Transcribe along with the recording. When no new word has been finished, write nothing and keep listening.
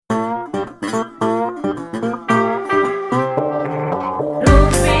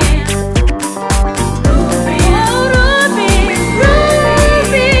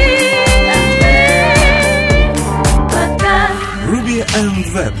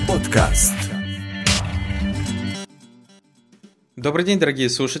Подкаст. Добрый день, дорогие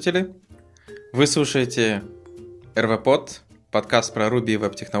слушатели. Вы слушаете РВПод, подкаст про Ruby и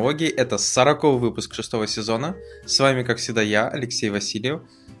веб-технологии. Это 40-й выпуск 6-го сезона. С вами, как всегда, я, Алексей Васильев.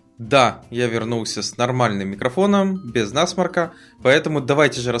 Да, я вернулся с нормальным микрофоном, без насморка, поэтому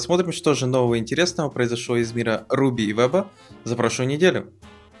давайте же рассмотрим, что же нового и интересного произошло из мира Ruby и веба за прошлую неделю.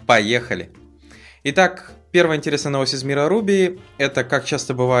 Поехали! Итак, первая интересная новость из мира Ruby – это, как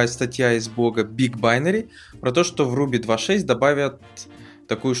часто бывает, статья из блога Big Binary про то, что в Ruby 2.6 добавят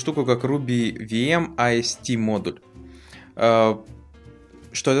такую штуку, как Ruby VM AST модуль. Что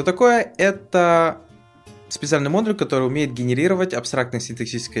это такое? Это специальный модуль, который умеет генерировать абстрактное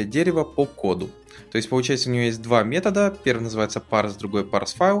синтаксическое дерево по коду. То есть, получается, у него есть два метода. Первый называется parse, другой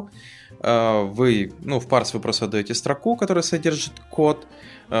parse file. В parse вы просто отдаете строку, которая содержит код.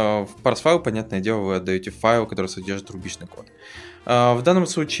 В parse file, понятное дело, вы отдаете файл, который содержит рубишный код. В данном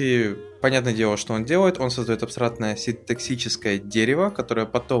случае, понятное дело, что он делает. Он создает абстрактное синтаксическое дерево, которое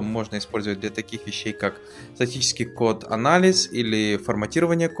потом можно использовать для таких вещей, как статический код-анализ или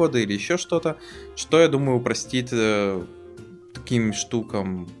форматирование кода или еще что-то, что, я думаю, упростит таким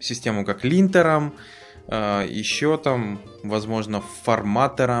штукам систему, как линтером, еще там, возможно,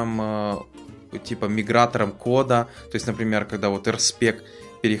 форматором, типа мигратором кода. То есть, например, когда вот RSpec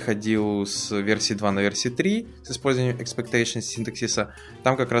переходил с версии 2 на версию 3 с использованием expectation синтаксиса,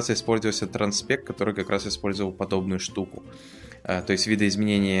 там как раз использовался Transspec, который как раз использовал подобную штуку. То есть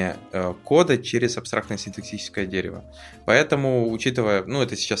видоизменение кода через абстрактное синтаксическое дерево. Поэтому, учитывая,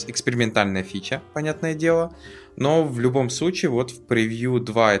 это сейчас экспериментальная фича, понятное дело, но в любом случае вот в превью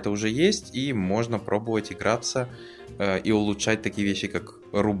 2 это уже есть, и можно пробовать играться и улучшать такие вещи, как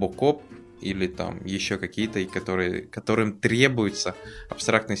Rubocop, или там еще какие-то, которым требуется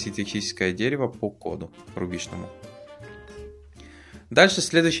абстрактное синтаксическое дерево по коду рубишному. Дальше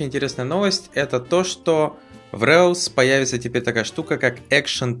следующая интересная новость – это то, что в Rails появится теперь такая штука, как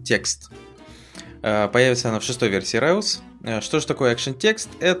Action Text. Появится она в 6-й версии Rails. Что же такое Action Text?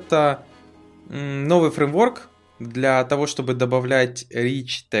 Это новый фреймворк для того, чтобы добавлять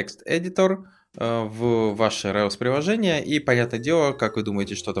Rich Text Editor в ваше Rails-приложение. И, понятное дело, как вы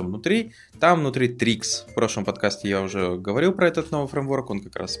думаете, что там внутри? Там внутри Trix. В прошлом подкасте я уже говорил про этот новый фреймворк. Он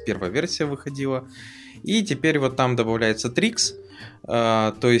как раз первая версия выходила. И теперь вот там добавляется Trix.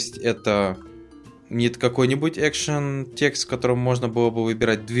 То есть это не какой-нибудь action текст, в котором можно было бы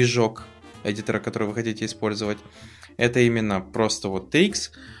выбирать движок эдитора, который вы хотите использовать. Это именно просто вот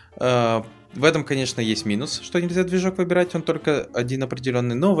Trix. В этом, конечно, есть минус, что нельзя движок выбирать, он только один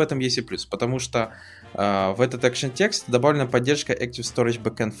определенный, но в этом есть и плюс, потому что в этот action text добавлена поддержка Active Storage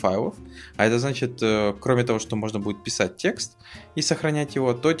Backend файлов, а это значит, кроме того, что можно будет писать текст и сохранять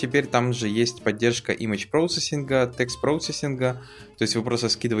его, то теперь там же есть поддержка image процессинга, текст процессинга, то есть вы просто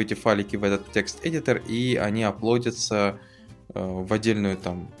скидываете файлики в этот текст-эдитор, и они апплодятся в отдельную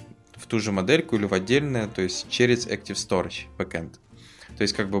в ту же модельку или в отдельное, то есть через Active Storage Backend. То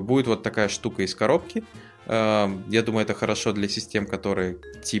есть будет вот такая штука из коробки. Я думаю, это хорошо для систем, которые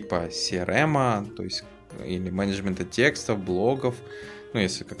типа CRM, то есть или менеджмента текстов, блогов.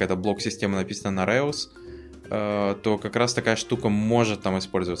 Если какая-то блог-система написана на Rails, то как раз такая штука может там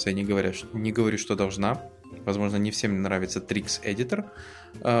использоваться. Я не говорю, что должна. Возможно, не всем нравится Trix Editor,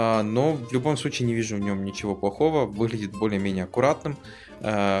 но в любом случае не вижу в нем ничего плохого. Выглядит более-менее аккуратным,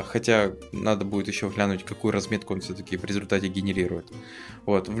 хотя надо будет еще глянуть, какую разметку он все-таки в результате генерирует.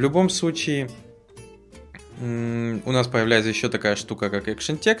 Вот. В любом случае, у нас появляется еще такая штука, как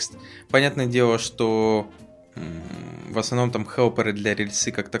Action Text. Понятное дело, что в основном там хелперы для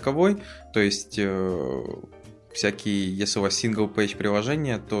рельсы как таковой, то есть всякие, если у вас single-page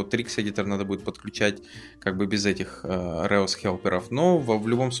приложения, то Trix Editor надо будет подключать без этих Rails хелперов. Но в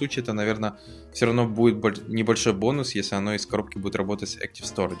любом случае это, наверное, все равно будет небольшой бонус, если оно из коробки будет работать с Active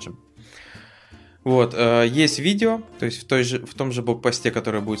Storage. Вот, есть видео, то есть в том же блогпосте,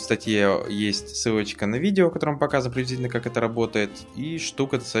 который будет в статье, есть ссылочка на видео, в котором показано приблизительно, как это работает, и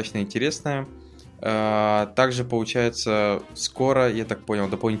штука достаточно интересная. Также получается скоро, я так понял,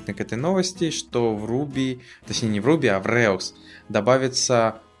 дополнительно к этой новости, что в Ruby, точнее не в Ruby, а в Rails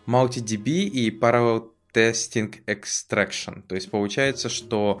добавится MultiDB и Parallel Testing Extraction. То есть получается,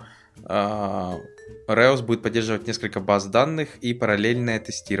 что Rails будет поддерживать несколько баз данных и параллельное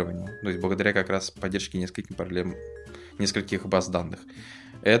тестирование. То есть благодаря как раз поддержке нескольких баз данных.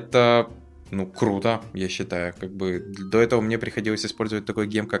 Это круто, я считаю. До этого мне приходилось использовать такой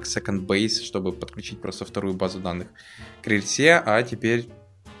гем, как Second Base, чтобы подключить просто вторую базу данных к рельсе, а теперь,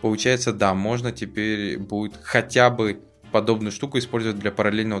 получается, можно теперь будет хотя бы подобную штуку использовать для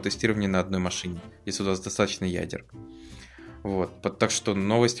параллельного тестирования на одной машине, если у вас достаточно ядер. Вот, так что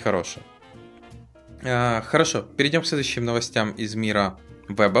новость хорошая. Хорошо, перейдем к следующим новостям из мира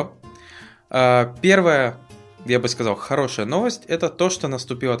веба. Первая, я бы сказал, хорошая новость, это то, что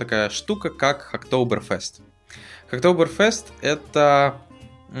наступила такая штука, как Hacktoberfest. Hacktoberfest это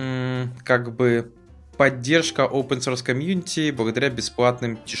как бы поддержка open source комьюнити благодаря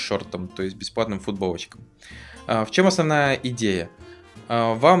бесплатным t-ширтам, то есть бесплатным футболочкам. В чем основная идея?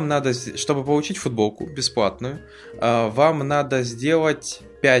 Вам надо, чтобы получить футболку бесплатную, вам надо сделать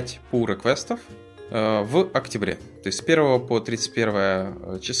 5 pull реквестов в октябре. То есть с 1 по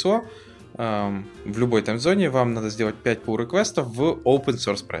 31 число в любой таймзоне вам надо сделать 5 pull реквестов в open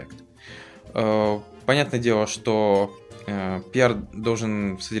source проект. Понятное дело, что PR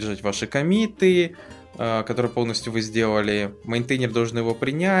должен содержать ваши коммиты, которые полностью вы сделали. Мейнтейнер должен его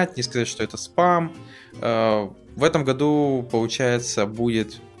принять, не сказать, что это спам. В этом году, получается,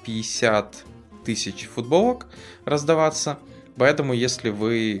 будет 50 тысяч футболок раздаваться. Поэтому, если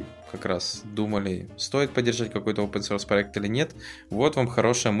вы как раз думали, стоит поддержать какой-то open source проект или нет, вот вам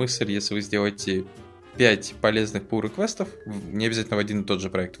хорошая мысль, если вы сделаете 5 полезных pull реквестов, не обязательно в один и тот же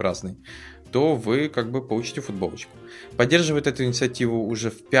проект, в разный, то вы как бы получите футболочку. Поддерживает эту инициативу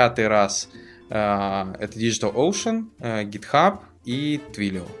уже в 5-й раз это DigitalOcean, GitHub и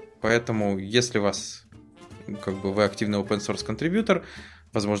Twilio. Поэтому, если вас как бы вы активный open source контрибьютор,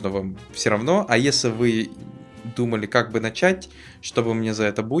 возможно, вам все равно. А если вы думали, как бы начать, что бы мне за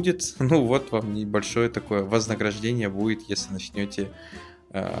это будет, ну вот вам небольшое такое вознаграждение будет, если начнете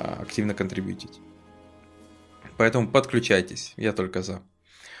активно контрибьютить. Поэтому подключайтесь, я только за.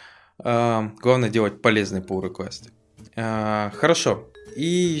 Главное делать полезные pull реквесты. Хорошо. И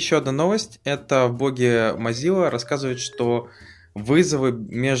еще одна новость. Это в блоге Mozilla рассказывает, что вызовы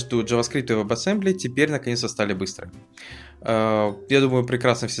между JavaScript и WebAssembly теперь наконец-то стали быстрыми. Я думаю,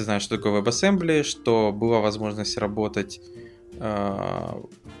 прекрасно все знают, что такое WebAssembly, что была возможность работать в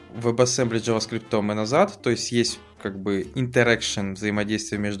WebAssembly JavaScript и назад. То есть как бы interaction,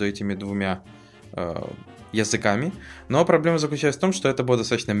 взаимодействие между этими двумя языками. Но проблема заключается в том, что это было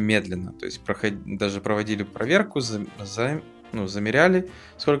достаточно медленно. То есть даже проводили проверку, замеряли,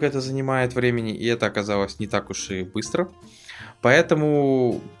 сколько это занимает времени, и это оказалось не так уж и быстро.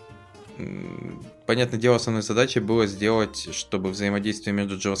 Поэтому, понятное дело, основной задачей было сделать, чтобы взаимодействие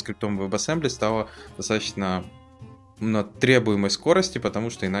между JavaScript и WebAssembly стало достаточно на требуемой скорости, потому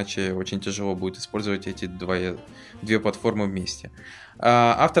что иначе очень тяжело будет использовать эти две платформы вместе.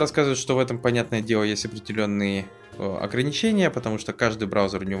 Автор рассказывает, что в этом, понятное дело, есть определенные ограничения, потому что каждый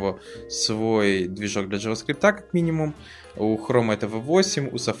браузер, у него свой движок для JavaScript, как минимум. У Chrome это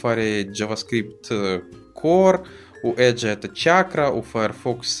V8, у Safari JavaScript Core, у Edge это Chakra, у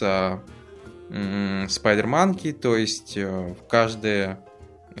Firefox SpiderMonkey, то есть каждый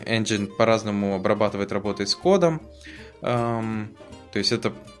engine по-разному обрабатывает, работает с кодом. То есть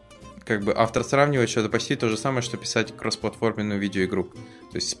это как бы автор сравнивает, что это почти то же самое, что писать кроссплатформенную видеоигру.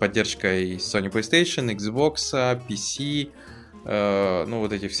 То есть с поддержкой Sony PlayStation, Xbox, PC,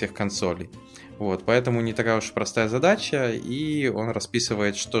 вот этих всех консолей. Вот, поэтому не такая уж простая задача, и он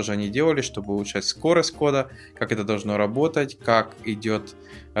расписывает, что же они делали, чтобы улучшать скорость кода, как это должно работать, как идет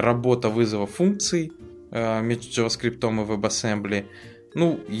работа вызова функций между JavaScript и WebAssembly.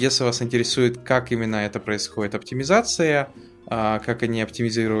 Если вас интересует, как именно это происходит, оптимизация, как они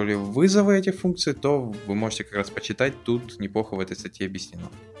оптимизировали вызовы этих функций, то вы можете как раз почитать, тут неплохо в этой статье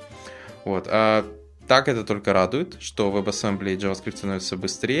объяснено. Вот. Так это только радует, что WebAssembly и JavaScript становятся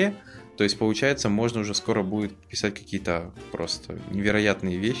быстрее. То есть, получается, можно уже скоро будет писать какие-то просто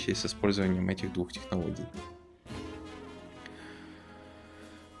невероятные вещи с использованием этих двух технологий.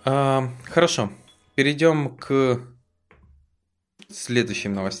 Хорошо. Перейдем к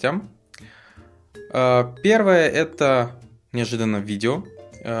следующим новостям. Первое — это неожиданно видео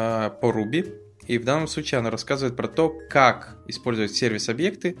по Ruby. И в данном случае оно рассказывает про то, как использовать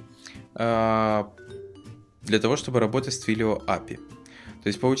сервис-объекты для того, чтобы работать с Twilio API. То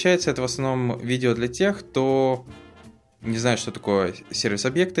есть, получается, это в основном видео для тех, кто не знает, что такое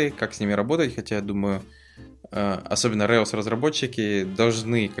сервис-объекты, как с ними работать, хотя, я думаю, особенно Rails-разработчики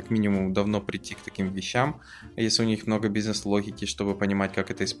должны, как минимум, давно прийти к таким вещам, если у них много бизнес-логики, чтобы понимать,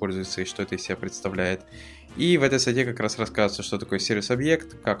 как это используется и что это из себя представляет. И в этой статье как раз рассказывается, что такое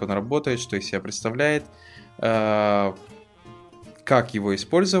сервис-объект, как он работает, что из себя представляет, как его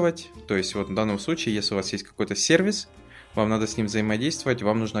использовать. То есть, вот в данном случае, если у вас есть какой-то сервис, вам надо с ним взаимодействовать,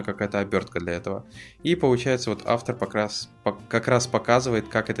 вам нужна какая-то обертка для этого. И получается, вот автор как раз показывает,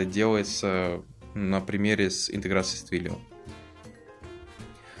 как это делается на примере с интеграцией с Twilio.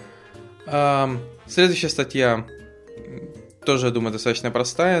 Следующая статья тоже, я думаю, достаточно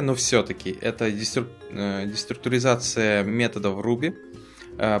простая, но все-таки это деструктуризация методов в Ruby,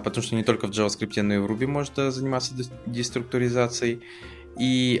 потому что не только в JavaScript, но и в Ruby можно заниматься деструктуризацией.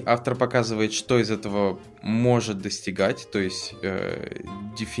 И автор показывает, что из этого может достигать, то есть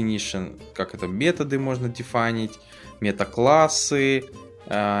definition, как это методы можно дефайнить, метаклассы,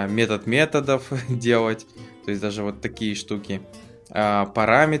 метод методов делать, то есть даже вот такие штуки,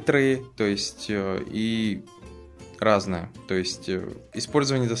 параметры, то есть и разное. То есть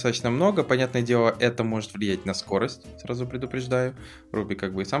использования достаточно много. Понятное дело, это может влиять на скорость, сразу предупреждаю. Ruby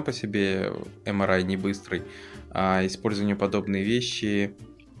как бы и сам по себе MRI не быстрый, а использование подобные вещи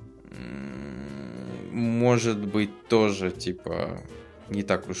может быть тоже типа не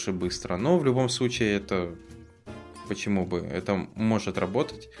так уж и быстро. Но в любом случае это почему бы? Это может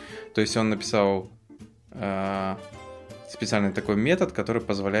работать. То есть он написал специальный такой метод, который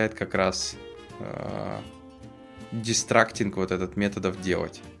позволяет как раз дистрактинг вот этот методов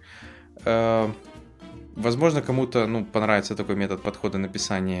делать. Возможно, кому-то понравится такой метод подхода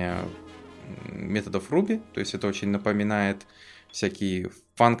написания методов Ruby, то есть это очень напоминает всякие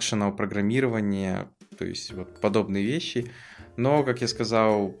functional программирования, то есть вот подобные вещи. Но, как я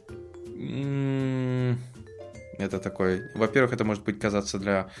сказал, это такой... Во-первых, это может быть казаться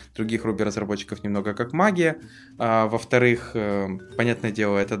для других Ruby-разработчиков немного как магия. А во-вторых, понятное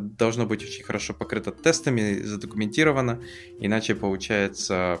дело, это должно быть очень хорошо покрыто тестами, задокументировано. Иначе,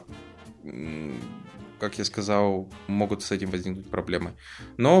 получается, как я сказал, могут с этим возникнуть проблемы.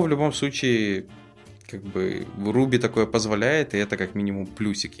 Но в любом случае, как бы Ruby такое позволяет, и это как минимум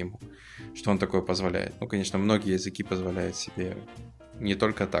плюсик ему, что он такое позволяет. Ну, конечно, многие языки позволяют себе... не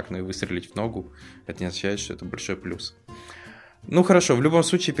только так, но и выстрелить в ногу. Это не означает, что это большой плюс. Ну хорошо, в любом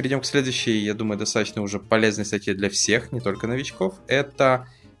случае перейдем к следующей, я думаю, достаточно уже полезной статье для всех, не только новичков. Это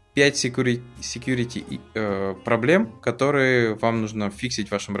 5 security проблем, которые вам нужно фиксить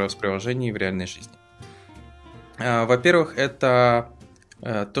в вашем Rails-приложении в реальной жизни. Во-первых, это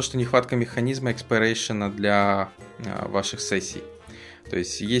то, что нехватка механизма expiration для ваших сессий. То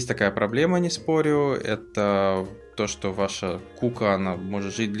есть есть такая проблема, не спорю, это то, что ваша кука, она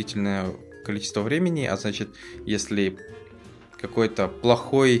может жить длительное количество времени, а значит, если какой-то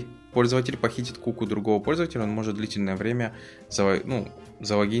плохой пользователь похитит куку другого пользователя, он может длительное время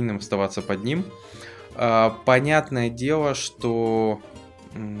залогиненным оставаться под ним. Понятное дело, что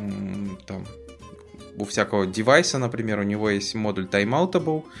там, у всякого девайса, например, у него есть модуль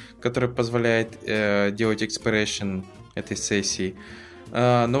timeoutable, который позволяет делать expiration этой сессии.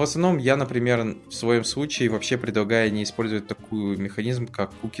 Но в основном я, например, в своем случае вообще предлагаю не использовать такой механизм,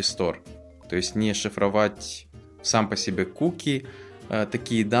 как cookie store. То есть не шифровать сам по себе куки,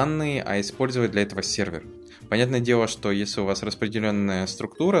 такие данные, а использовать для этого сервер. Понятное дело, что если у вас распределенная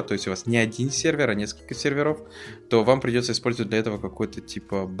структура, то есть у вас не один сервер, а несколько серверов, то вам придется использовать для этого какую-то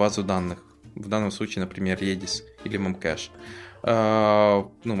типа базу данных. В данном случае, например, Redis или Memcache,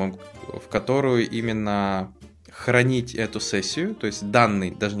 в которую именно хранить эту сессию, то есть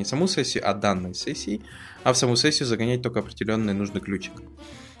данные, даже не саму сессию, а данные сессии, а в саму сессию загонять только определенный нужный ключик.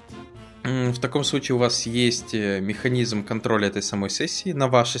 В таком случае у вас есть механизм контроля этой самой сессии на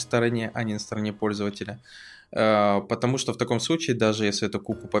вашей стороне, а не на стороне пользователя. Потому что в таком случае, даже если эту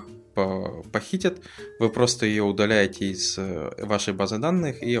куку похитят, вы просто ее удаляете из вашей базы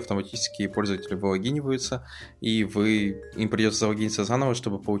данных, и автоматически пользователи вылогиниваются, и им придется залогиниться заново,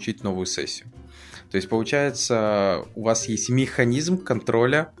 чтобы получить новую сессию. То есть, получается, у вас есть механизм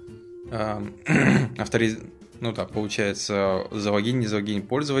контроля получается, залогин, не залогин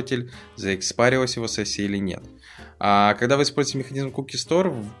пользователь, заэкспарилась его сессия или нет. А когда вы используете механизм Cookie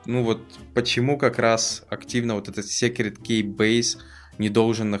Store, почему как раз активно вот этот Secret Key Base не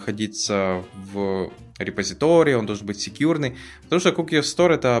должен находиться в репозитории, он должен быть секьюрный, потому что Cookie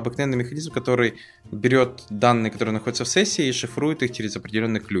Store — это обыкновенный механизм, который берет данные, которые находятся в сессии, и шифрует их через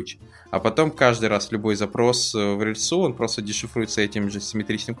определенный ключ. А потом каждый раз любой запрос в рельсу, он просто дешифруется этим же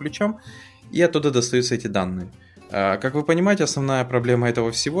симметричным ключом, и оттуда достаются эти данные. Как вы понимаете, основная проблема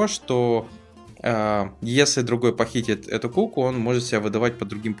этого всего, что если другой похитит эту куку, он может себя выдавать под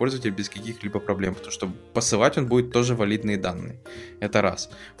другим пользователем без каких-либо проблем, потому что посылать он будет тоже валидные данные. Это раз.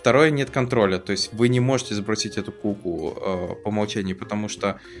 Второе, нет контроля, то есть вы не можете сбросить эту куку по умолчанию, потому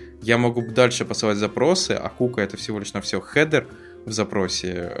что я могу дальше посылать запросы, а кука — это всего лишь навсего хедер в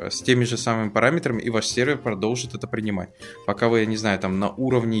запросе с теми же самыми параметрами, и ваш сервер продолжит это принимать. Пока вы, не знаю, там на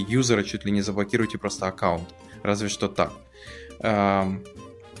уровне юзера чуть ли не заблокируете просто аккаунт. Разве что так.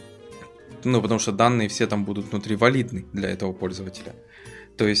 Потому что данные все там будут внутри валидны для этого пользователя.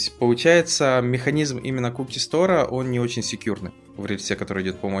 То есть, получается, механизм именно Cookie Store, он не очень секьюрный в рельсе, который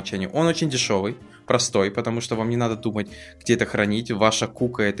идет по умолчанию. Он очень дешевый, простой, потому что вам не надо думать, где это хранить. Ваша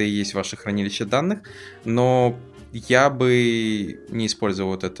кука — это и есть ваше хранилище данных, но я бы не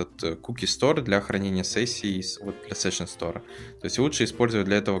использовал вот этот Cookie Store для хранения сессий, вот для Session Store. То есть лучше использовать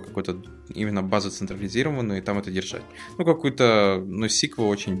для этого какую-то именно базу централизированную и там это держать. Ну, какую-то NoSQL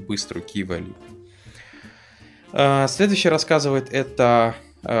очень быструю, key value. Следующий рассказывает это,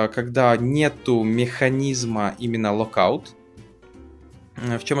 когда нету механизма именно lockout.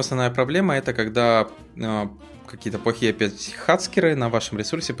 В чем основная проблема? Это когда какие-то плохие опять хацкеры на вашем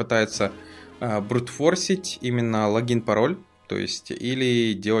ресурсе пытаются брутфорсить именно логин-пароль, то есть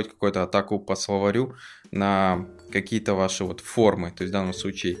или делать какую-то атаку по словарю на какие-то ваши вот формы, то есть в данном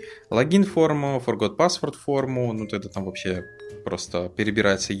случае логин-форму, forgot password форму, ну то это там вообще просто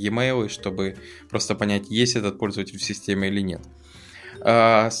перебирается e-mail, чтобы просто понять, есть этот пользователь в системе или нет.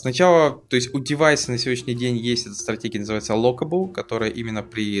 Сначала, то есть у девайса на сегодняшний день есть эта стратегия, называется Lockable, которая именно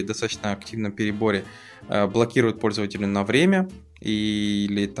при достаточно активном переборе блокирует пользователя на время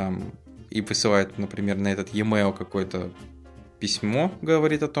или там и высылает, например, на этот e-mail какое-то письмо,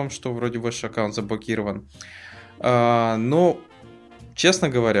 говорит о том, что вроде ваш аккаунт заблокирован. Но, честно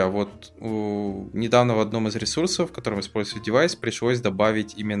говоря, вот недавно в одном из ресурсов, в котором используется девайс, пришлось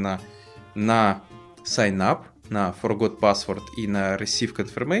добавить именно на sign-up, на forgot password и на receive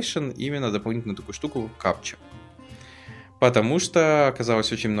confirmation именно дополнительную такую штуку captcha. Потому что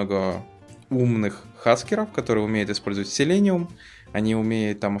оказалось очень много умных хаскеров, которые умеют использовать Selenium. Они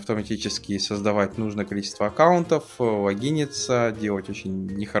умеют там автоматически создавать нужное количество аккаунтов, логиниться, делать очень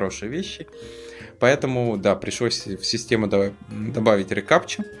нехорошие вещи. Поэтому, да, пришлось в систему добавить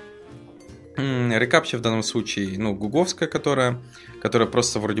рекапча. Рекапча в данном случае, ну, гугловская, которая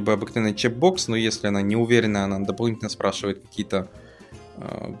просто вроде бы обыкновенный чекбокс, но если она не уверена, она дополнительно спрашивает какие-то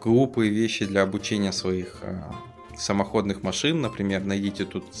глупые вещи для обучения своих самоходных машин. Например, найдите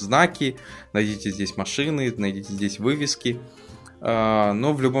тут знаки, найдите здесь машины, найдите здесь вывески.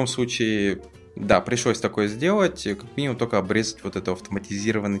 Но в любом случае, да, пришлось такое сделать, как минимум только обрезать вот эту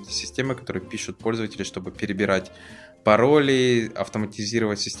автоматизированную систему, которую пишут пользователи, чтобы перебирать пароли,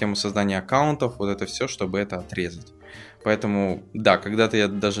 автоматизировать систему создания аккаунтов, вот это все, чтобы это отрезать. Поэтому, да, когда-то я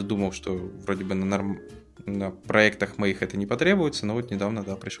даже думал, что вроде бы на проектах моих это не потребуется, но вот недавно,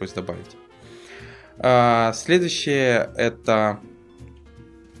 да, пришлось добавить. Следующее это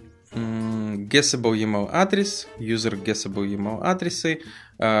guessable email адрес, user guessable email адресы,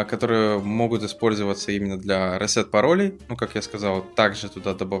 которые могут использоваться именно для reset паролей. Ну, как я сказал, также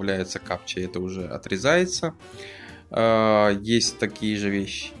туда добавляется капча, и это уже отрезается. Есть такие же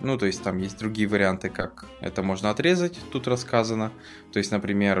вещи, ну, то есть там есть другие варианты, как это можно отрезать, тут рассказано. То есть,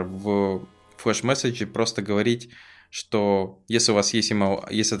 например, в флеш-месседже просто говорить, что если у вас есть email,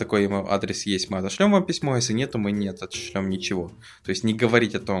 если такой email адрес есть, мы отошлем вам письмо, если нет, то мы не отошлем ничего. То есть не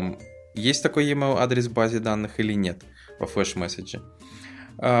говорить о том, есть такой email адрес в базе данных или нет во флеш-месседже.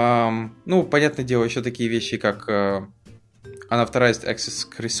 Ну, понятное дело, еще такие вещи, как unauthorized access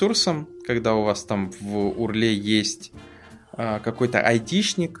к ресурсам, когда у вас там в урле есть какой-то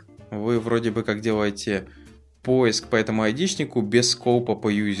айдишник, вы вроде бы как делаете поиск по этому айдишнику без скопа по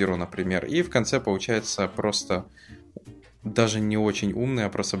юзеру, например, и в конце получается просто даже не очень умный, а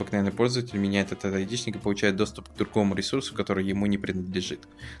просто обыкновенный пользователь меняет этот айдишник и получает доступ к другому ресурсу, который ему не принадлежит.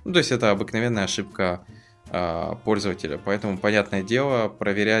 Ну, то есть это обыкновенная ошибка пользователя, поэтому, понятное дело,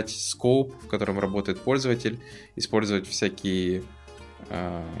 проверять скоп, в котором работает пользователь, использовать всякие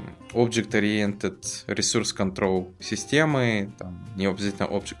object-oriented resource control системы, там, не обязательно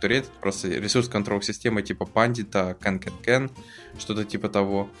object-oriented, просто resource control системы типа Pandit, can, что-то типа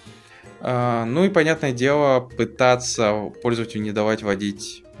того. Ну и, понятное дело, пытаться пользователю не давать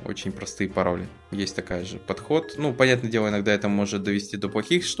вводить очень простые пароли. Есть такой же подход. Ну, понятное дело, иногда это может довести до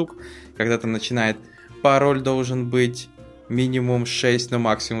плохих штук, когда там начинает пароль должен быть минимум 6, но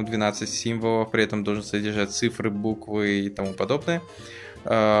максимум 12 символов, при этом должен содержать цифры, буквы и тому подобное.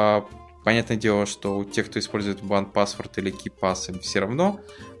 Понятное дело, что у тех, кто использует OnePassword или KeePass, им все равно,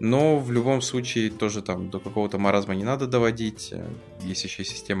 но в любом случае тоже там до какого-то маразма не надо доводить. Есть еще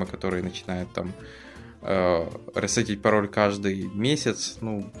система, которая начинает там ресетить пароль каждый месяц.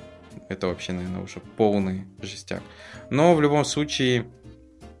 Ну, это вообще, наверное, уже полный жестяк. Но в любом случае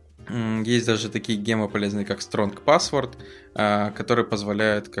есть даже такие гемы полезные, как Strong Password, которые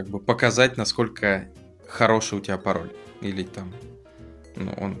позволяют как бы показать, насколько хороший у тебя пароль. Или там,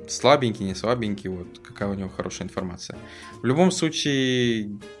 ну, он слабенький, не слабенький, вот какая у него хорошая информация. В любом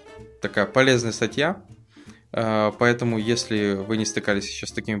случае, такая полезная статья. Поэтому, если вы не стыкались еще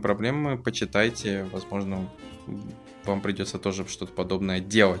с такими проблемами, почитайте, возможно, вам придется тоже что-то подобное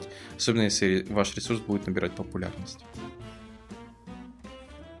делать, особенно если ваш ресурс будет набирать популярность.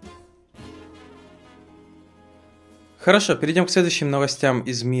 Хорошо, перейдем к следующим новостям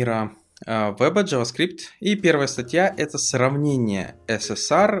из мира веба, JavaScript. И первая статья – это сравнение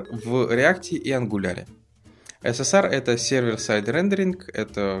SSR в React и Angular. SSR – это Server-Side Rendering,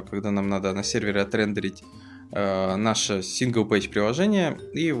 это когда нам надо на сервере отрендерить наше single-page приложение.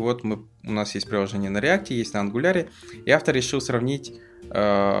 И вот у нас есть приложение на React, есть на Angular, и автор решил сравнить,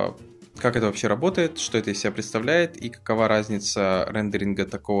 как это вообще работает, что это из себя представляет и какова разница рендеринга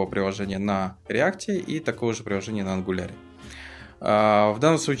такого приложения на React и такого же приложения на Angular. В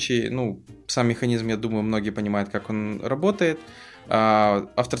данном случае, сам механизм, я думаю, многие понимают, как он работает.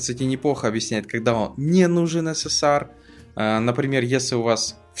 Автор статьи неплохо объясняет, когда он не нужен SSR. Например, если у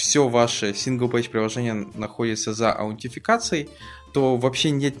вас все ваше single-page приложение находится за аутентификацией, то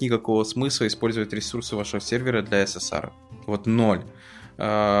вообще нет никакого смысла использовать ресурсы вашего сервера для SSR. Вот ноль.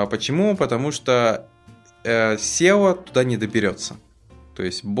 Почему? Потому что SEO туда не доберется. То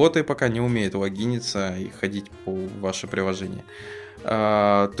есть боты пока не умеют логиниться и ходить по ваше приложение.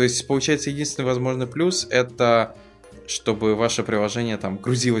 То есть получается единственный возможный плюс — это чтобы ваше приложение там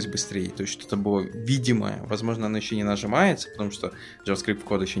грузилось быстрее, то есть что-то было видимое. Возможно, оно еще не нажимается, потому что JavaScript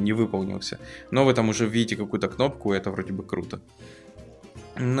код еще не выполнился. Но вы там уже видите какую-то кнопку, и это вроде бы круто.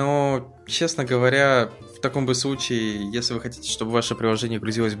 Но, честно говоря, в таком бы случае, если вы хотите, чтобы ваше приложение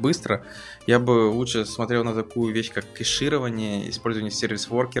грузилось быстро, я бы лучше смотрел на такую вещь, как кэширование, использование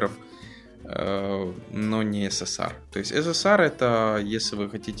сервис-воркеров, но не SSR. То есть SSR — это если вы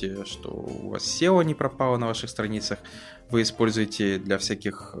хотите, что у вас SEO не пропало на ваших страницах, вы используете для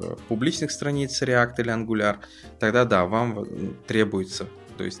всяких публичных страниц React или Angular, тогда да, вам требуется,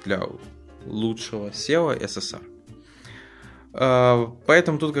 то есть для лучшего SEO SSR.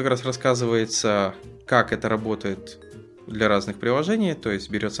 Поэтому тут как раз рассказывается, как это работает для разных приложений. То есть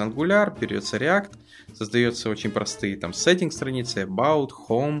берется Angular, берется React, создается очень простые там setting страницы, about,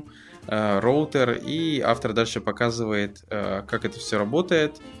 home, роутер, и автор дальше показывает, как это все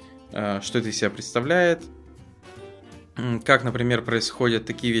работает, что это из себя представляет, как, например, происходят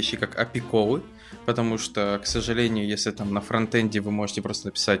такие вещи, как API-колы, потому что, к сожалению, если там на фронтенде вы можете просто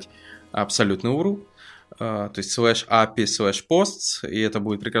написать абсолютный URL, то есть /API /posts, и это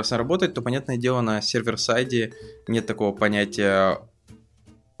будет прекрасно работать, то, понятное дело, на сервер-сайде нет такого понятия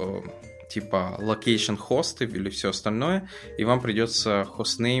типа location host или все остальное, и вам придется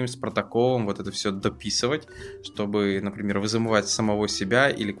hostname с протоколом вот это все дописывать, чтобы, например, вызывать самого себя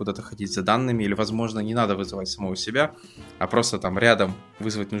или куда-то ходить за данными, или, возможно, не надо вызывать самого себя, а просто там рядом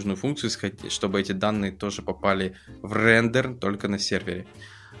вызвать нужную функцию, чтобы эти данные тоже попали в рендер только на сервере.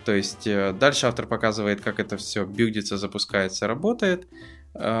 То есть дальше автор показывает, как это все билдится, запускается, работает.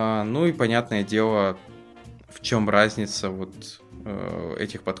 Ну и понятное дело, в чем разница вот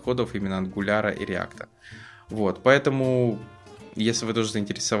этих подходов именно Angular и React. Вот, поэтому, если вы тоже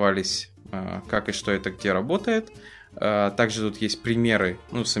заинтересовались, как и что это где работает, также тут есть примеры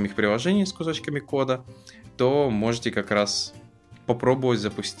самих приложений с кусочками кода, то можете как раз попробовать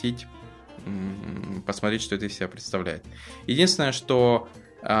запустить, посмотреть, что это из себя представляет. Единственное, что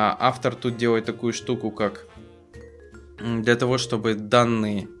автор тут делает такую штуку, как для того, чтобы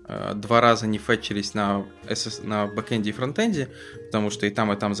данные два раза не фетчились на бэкэнде и фронтенде, потому что и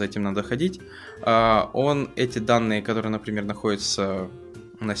там за этим надо ходить, он эти данные, которые, например, находятся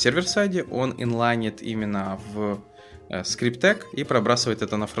на сервер-сайде, он инлайнит именно в скриптек и пробрасывает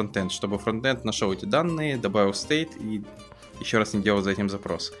это на фронтенд, чтобы фронтенд нашел эти данные, добавил state и еще раз не делал за этим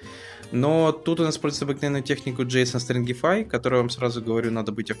запрос. Но тут он использует обыкновенную технику JSON Stringify, которую, я вам сразу говорю,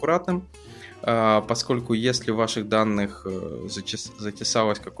 надо быть аккуратным, поскольку если в ваших данных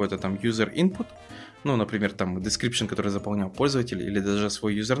затесалось какой-то там user input, например, там description, который заполнял пользователь, или даже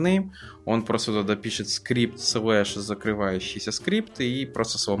свой username, он просто туда пишет скрипт / закрывающийся скрипт и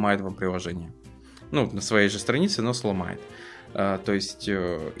просто сломает вам приложение. На своей же странице, но сломает. То есть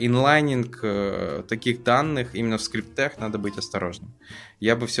инлайнинг таких данных именно в скриптах надо быть осторожным.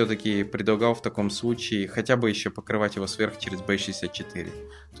 Я бы все-таки предлагал в таком случае хотя бы еще покрывать его сверху через base64.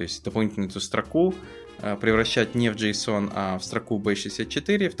 То есть дополнительную эту строку превращать не в JSON, а в строку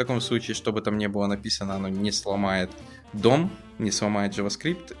base64. В таком случае, чтобы там не было написано, оно не сломает DOM, не сломает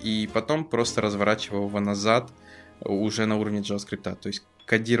JavaScript, и потом просто разворачивал его назад уже на уровне JavaScript. То есть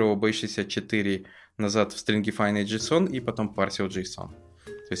кодировал base64 назад в stringify JSON и потом парсил JSON.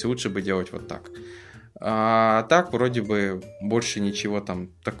 То есть лучше бы делать вот так. А так вроде бы больше ничего там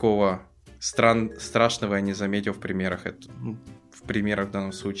такого страшного я не заметил в примерах. В примерах в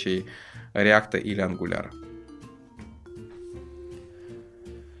данном случае React или Angular.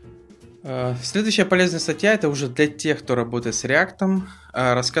 Следующая полезная статья, это уже для тех, кто работает с React,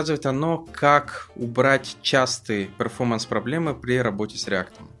 рассказывает оно, как убрать частые перформанс-проблемы при работе с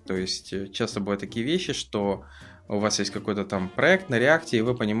React. То есть часто бывают такие вещи, что у вас есть какой-то там проект на React, и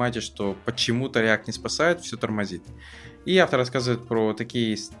вы понимаете, что почему-то React не спасает, все тормозит. И автор рассказывает про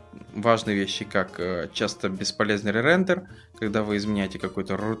такие важные вещи, как часто бесполезный ререндер, когда вы изменяете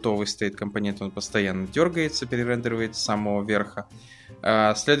какой-то рутовый стейт компонент, он постоянно дергается, перерендеривает с самого верха.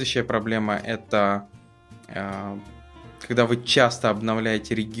 Следующая проблема — это когда вы часто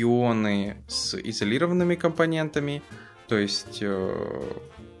обновляете регионы с изолированными компонентами, то есть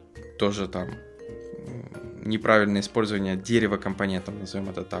тоже там неправильное использование дерева компонентов, назовем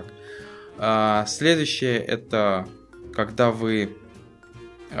это так. Следующее — это когда вы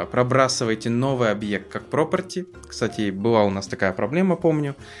пробрасываете новый объект как property. Кстати, была у нас такая проблема,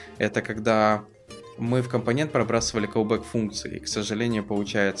 помню. Это когда мы в компонент пробрасывали callback функции. И, к сожалению,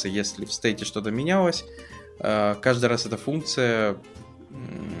 получается, если в стейте что-то менялось, каждый раз эта функция,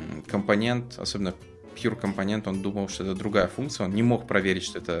 компонент, особенно pure компонент, он думал, что это другая функция, он не мог проверить,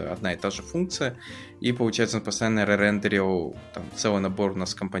 что это одна и та же функция, и, получается, он постоянно ререндерил там целый набор у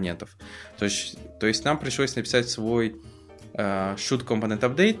нас компонентов. То есть нам пришлось написать свой shoot component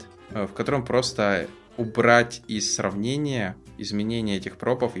update, в котором просто убрать из сравнения изменения этих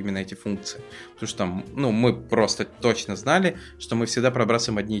пропов именно эти функции. Потому что мы просто точно знали, что мы всегда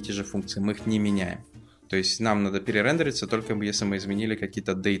пробрасываем одни и те же функции, мы их не меняем. То есть нам надо перерендериться только если мы изменили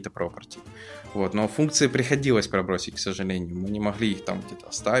какие-то data property. Вот. Но функции приходилось пробросить, к сожалению. Мы не могли их там где-то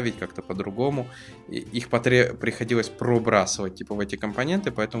оставить как-то по-другому. Их приходилось пробрасывать типа в эти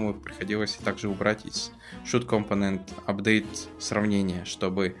компоненты, поэтому их приходилось также убрать из shoot component update сравнения,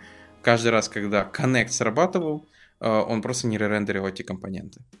 чтобы каждый раз, когда connect срабатывал, он просто не ререндерил эти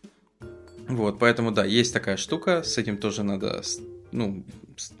компоненты. Вот, поэтому да, есть такая штука, с этим тоже надо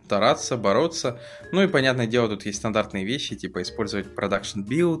стараться, бороться. Ну и, понятное дело, тут есть стандартные вещи, типа использовать production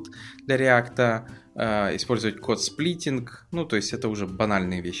build для React, использовать код сплитинг. Ну, то есть это уже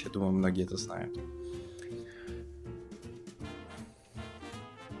банальные вещи, я думаю, многие это знают.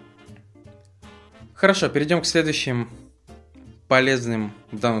 Хорошо, перейдем к следующим полезным,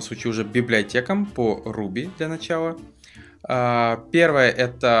 в данном случае уже библиотекам по Ruby для начала. Первое —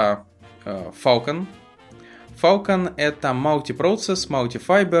 это Falcon. Falcon — это multi-process,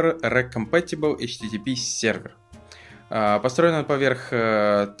 multi-fiber, rack-compatible HTTP сервер. Построен он поверх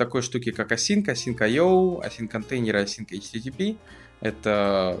такой штуки, как Async.io, Async-контейнеры, Async-HTTP.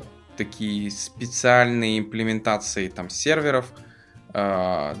 Это такие специальные имплементации там серверов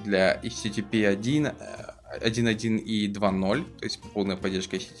для HTTP 1.1 и 2.0, то есть полная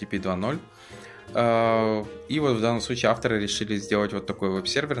поддержка HTTP 2.0. И вот в данном случае авторы решили сделать вот такой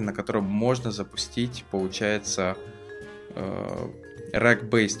веб-сервер, на котором можно запустить, получается,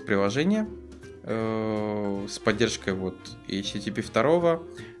 rack-based приложение с поддержкой вот HTTP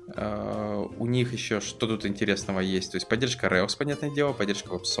 2. У них еще что тут интересного есть, то есть поддержка Rails, понятное дело,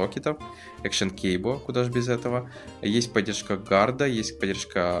 поддержка веб-сокетов, Action Cable, куда же без этого, есть поддержка Гарда, есть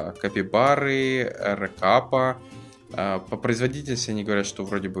поддержка Capybara, Recap. По производительности они говорят, что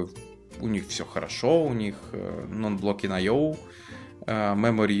вроде бы у них все хорошо, у них non-blocking IO,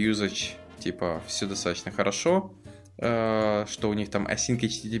 memory usage, типа, все достаточно хорошо, что у них там Async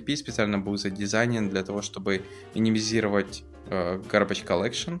HTTP специально был задизайнен для того, чтобы минимизировать garbage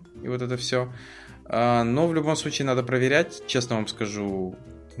collection и вот это все. Но в любом случае надо проверять, честно вам скажу,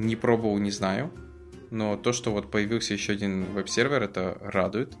 не пробовал, не знаю, но то, что вот появился еще один веб-сервер, это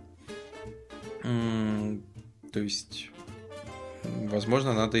радует. То есть,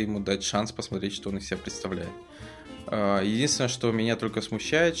 возможно, надо ему дать шанс посмотреть, что он из себя представляет. Единственное, что меня только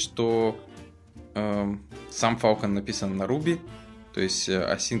смущает, что сам Falcon написан на Ruby, то есть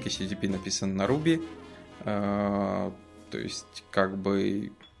Async HTTP написан на Ruby, то есть как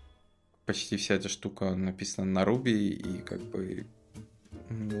бы почти вся эта штука написана на Ruby, и как бы,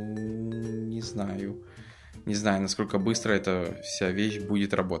 не знаю, насколько быстро эта вся вещь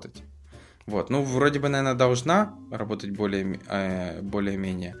будет работать. Вот, вроде бы, наверное, должна работать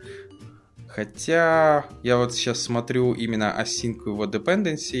более-менее. Хотя я вот сейчас смотрю именно async его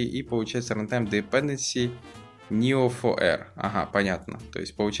dependency, и получается runtime dependency Neo4r. Ага, понятно. То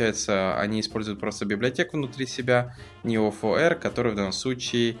есть, получается, они используют просто библиотеку внутри себя Neo4r, который в данном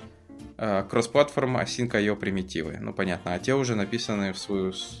случае cross-platform async.io примитивы. Понятно. А те уже написаны в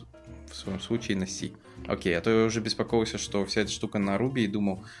своем случае на C. Окей, а то я уже беспокоился, что вся эта штука на Ruby, и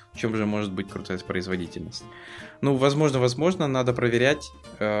думал, в чем же может быть крутая производительность. Возможно, надо проверять.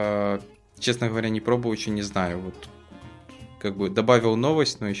 Честно говоря, не пробовал, еще не знаю. Вот как бы добавил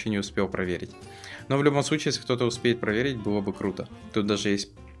новость, но еще не успел проверить. Но в любом случае, если кто-то успеет проверить, было бы круто. Тут даже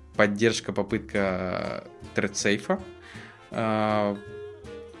есть поддержка, попытка thread-сейфа.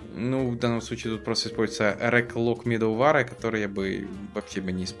 Ну, в данном случае тут просто используется rec-lock middleware, который я бы вообще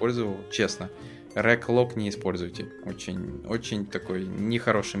не использовал, честно. Rec-lock не используйте. Очень, очень такой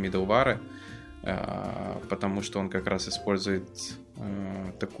нехороший middleware, потому что он как раз использует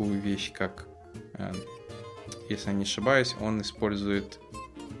такую вещь, как, если я не ошибаюсь, он использует,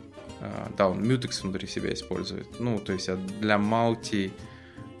 да, он mutex внутри себя использует. Ну, то есть для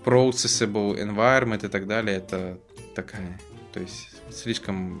multi-processable environment и так далее, это такая, то есть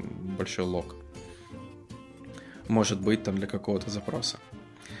слишком большой лог может быть там для какого-то запроса.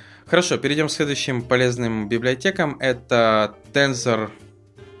 Хорошо, перейдем к следующим полезным библиотекам. Это Tensor,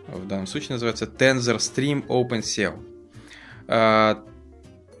 в данном случае называется TensorStream OpenCL.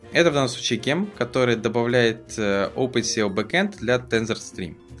 Это в данном случае гем, который добавляет OpenCL backend для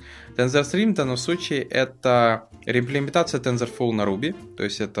TensorStream. TensorStream в данном случае это реимплементация TensorFlow на Ruby. То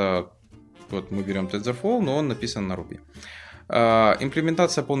есть это, вот мы берем TensorFlow, но он написан на Ruby.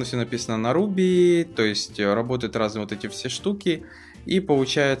 Имплементация полностью написана на Ruby, то есть работают разные вот эти все штуки. И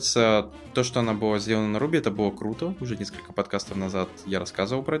получается, то, что она была сделана на Ruby, это было круто. Уже несколько подкастов назад я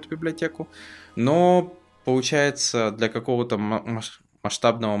рассказывал про эту библиотеку. Но получается, для какого-то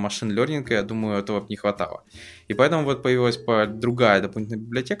масштабного машин-лернинга, я думаю, этого не хватало. И поэтому вот появилась другая дополнительная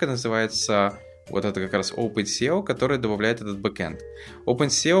библиотека, называется вот это как раз OpenCL, которая добавляет этот бэкэнд.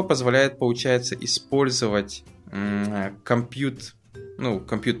 OpenCL позволяет, получается, использовать compute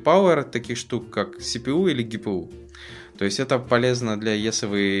power таких штук, как CPU или GPU. То есть это полезно если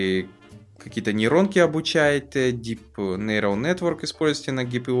вы какие-то нейронки обучаете, Deep Neural Network используете на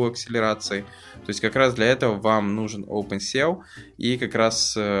GPU акселерации. То есть как раз для этого вам нужен OpenCL, и как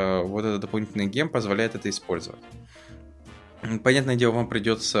раз вот этот дополнительный гем позволяет это использовать. Понятное дело, вам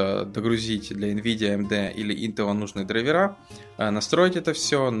придется догрузить для NVIDIA, AMD или Intel нужные драйвера, настроить это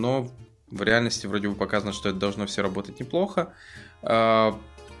все, но в реальности вроде бы показано, что это должно все работать неплохо.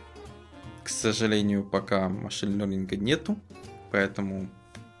 К сожалению, пока машин-лернинга нету, поэтому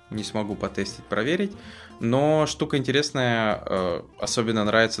не смогу потестить, проверить. Но штука интересная, особенно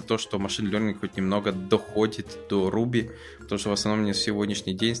нравится то, что машин-лернинг хоть немного доходит до Ruby, потому что в основном на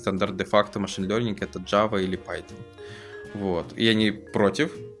сегодняшний день стандарт де-факто машин-лернинг это Java или Python. Вот. И я не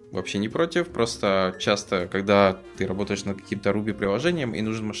против, вообще не против, просто часто, когда ты работаешь над каким-то Ruby-приложением и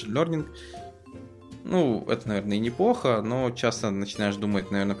нужен машин-лернинг, ну, это, наверное, и неплохо, но часто начинаешь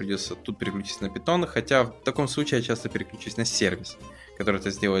думать, наверное, придется тут переключиться на Python, хотя в таком случае я часто переключусь на сервис, который это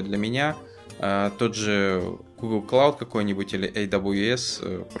сделает для меня. Тот же Google Cloud какой-нибудь или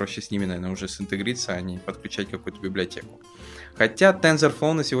AWS, проще с ними, наверное, уже синтегриться, а не подключать какую-то библиотеку. Хотя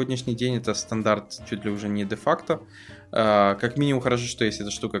TensorFlow на сегодняшний день это стандарт чуть ли уже не де-факто. Как минимум хорошо, что есть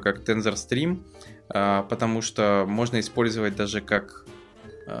эта штука как TensorStream, потому что можно использовать даже как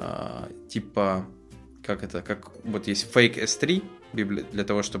типа, как вот есть Fake S3 для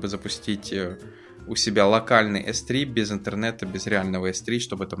того, чтобы запустить у себя локальный S3 без интернета, без реального S3,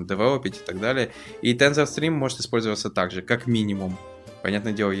 чтобы там девелопить и так далее. И TensorStream может использоваться также, как минимум.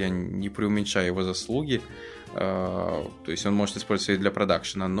 Понятное дело, я не преуменьшаю его заслуги, то есть он может использоваться и для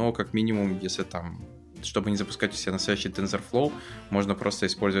продакшена, но как минимум, если там, чтобы не запускать у себя настоящий TensorFlow, можно просто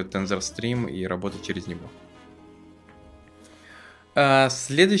использовать TensorStream и работать через него.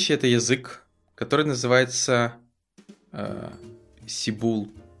 Следующий это язык, который называется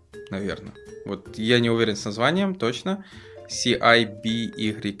Cybyl, наверное. Вот я не уверен с названием точно.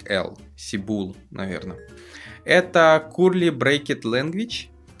 Cybyl. Cybyl, наверное. Это Curly Bracket Language,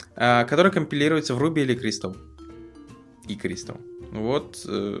 который компилируется в Ruby или Crystal. И Crystal. Вот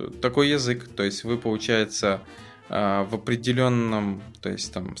такой язык. То есть вы, получается, в определенном, то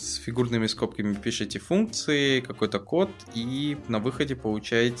есть там с фигурными скобками пишете функции, какой-то код, и на выходе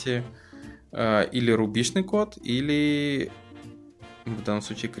получаете или рубишный код, или в данном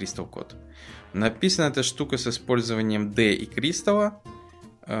случае Crystal код. Написана эта штука с использованием D и Crystal.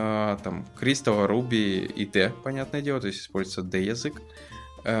 Там Crystal, Ruby и D, понятное дело, то есть используется D язык.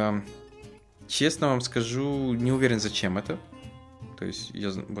 Честно вам скажу, не уверен, зачем это. То есть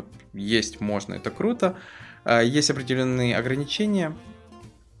вот, есть можно, это круто. Есть определенные ограничения.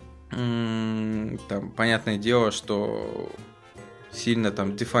 Там, понятное дело, что сильно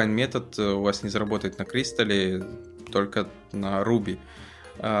там define метод у вас не заработает на Crystal, только на Ruby.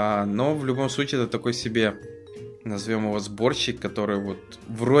 Но в любом случае это такой себе, назовем его, сборщик, который вот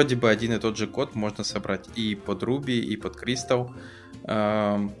вроде бы один и тот же код можно собрать и под Ruby, и под Crystal.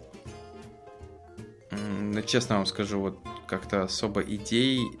 Но честно вам скажу, вот как-то особо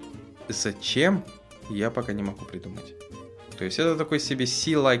идей, зачем, я пока не могу придумать. То есть это такой себе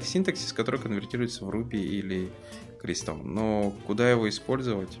C-like синтаксис, который конвертируется в Ruby или Crystal. Но куда его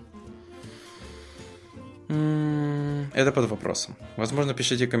использовать? Это под вопросом. Возможно,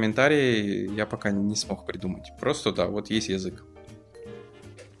 пишите комментарии, я пока не смог придумать. Просто да, вот есть язык.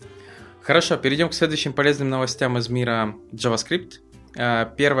 Хорошо, перейдем к следующим полезным новостям из мира JavaScript.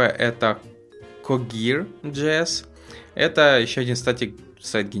 Первое это Cogir.js. Это еще один статик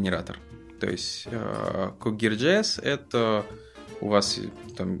сайт-генератор. То есть Cogir.js это у вас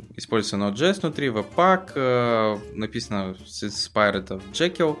там используется Node.js внутри, Webpack, написано с Inspired of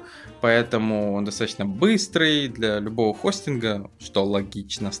Jekyll, поэтому он достаточно быстрый для любого хостинга, что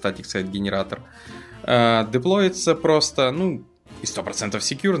логично, статик сайт-генератор. Деплоится просто, и 100%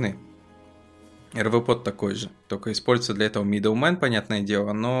 секьюрный. RV-под такой же, только используется для этого middleman, понятное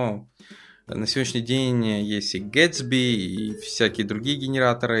дело, но на сегодняшний день есть и Gatsby, и всякие другие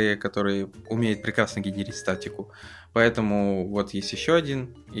генераторы, которые умеют прекрасно генерить статику. Поэтому вот есть еще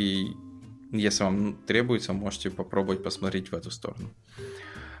один, и если вам требуется, можете попробовать посмотреть в эту сторону.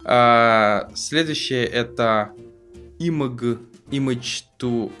 Следующее это Image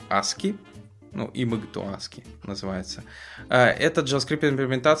to ASCII. Image to ASCII называется. Это JavaScript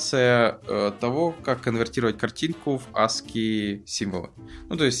имплементация того, как конвертировать картинку в ASCII символы.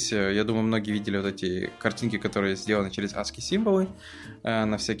 То есть, я думаю, многие видели вот эти картинки, которые сделаны через ASCII символы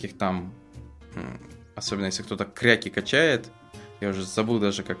на всяких там, особенно если кто-то кряки качает. Я уже забыл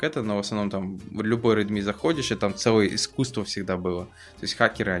даже как это, но в основном там в любой Readme заходишь, и там целое искусство всегда было. То есть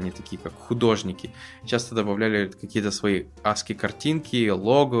хакеры, они такие как художники. Часто добавляли какие-то свои ASCII картинки,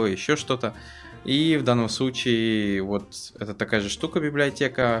 лого, еще что-то. И в данном случае вот это такая же штука,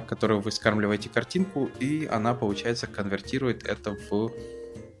 библиотека, которую вы скармливаете картинку, и она, получается, конвертирует это в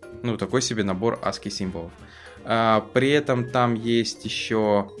такой себе набор ASCII символов. При этом там есть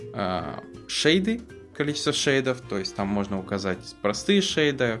еще шейды, количество шейдов, то есть там можно указать простые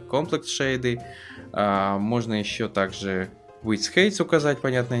шейды, комплекс шейды, можно еще также width heights указать,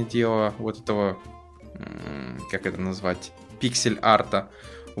 понятное дело, вот этого, как это назвать, пиксель-арта,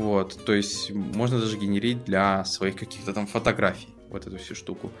 вот, то есть можно даже генерить для своих каких-то там фотографий вот эту всю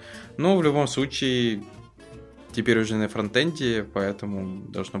штуку. Но в любом случае теперь уже на фронтенде, поэтому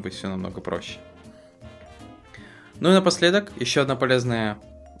должно быть все намного проще. И напоследок еще одна полезная,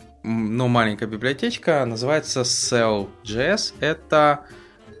 но маленькая библиотечка, называется Cell.js. Это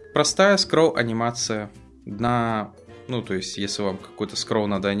простая скролл-анимация на... то есть, если вам какой-то скролл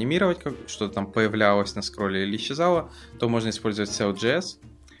надо анимировать, что-то там появлялось на скролле или исчезало, то можно использовать Cell.js.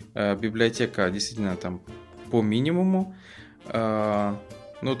 Библиотека действительно там по минимуму. То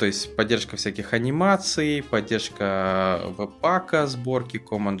есть, поддержка всяких анимаций, поддержка Webpack, сборки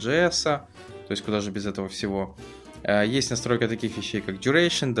Command.js. То есть, куда же без этого всего. Есть настройка таких вещей, как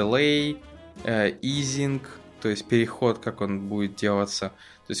duration, delay, easing, то есть переход, как он будет делаться.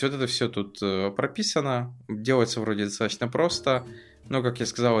 То есть вот это все тут прописано, делается вроде достаточно просто, но, как я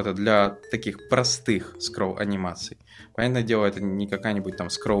сказал, это для таких простых скролл-анимаций. Понятное дело, это не какая-нибудь там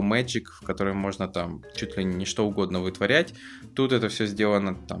scroll magic, в которой можно там чуть ли не что угодно вытворять. Тут это все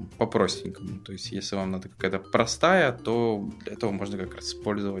сделано там по-простенькому. То есть если вам надо какая-то простая, то для этого можно как раз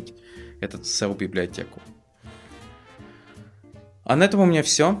использовать этот cell-библиотеку. А на этом у меня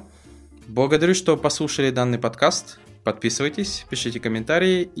все. Благодарю, что послушали данный подкаст. Подписывайтесь, пишите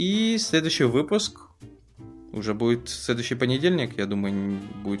комментарии. И следующий выпуск уже будет в следующий понедельник. Я думаю,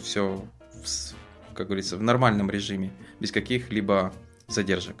 будет все, как говорится, в нормальном режиме, без каких-либо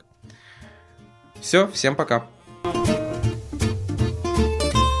задержек. Все, всем пока.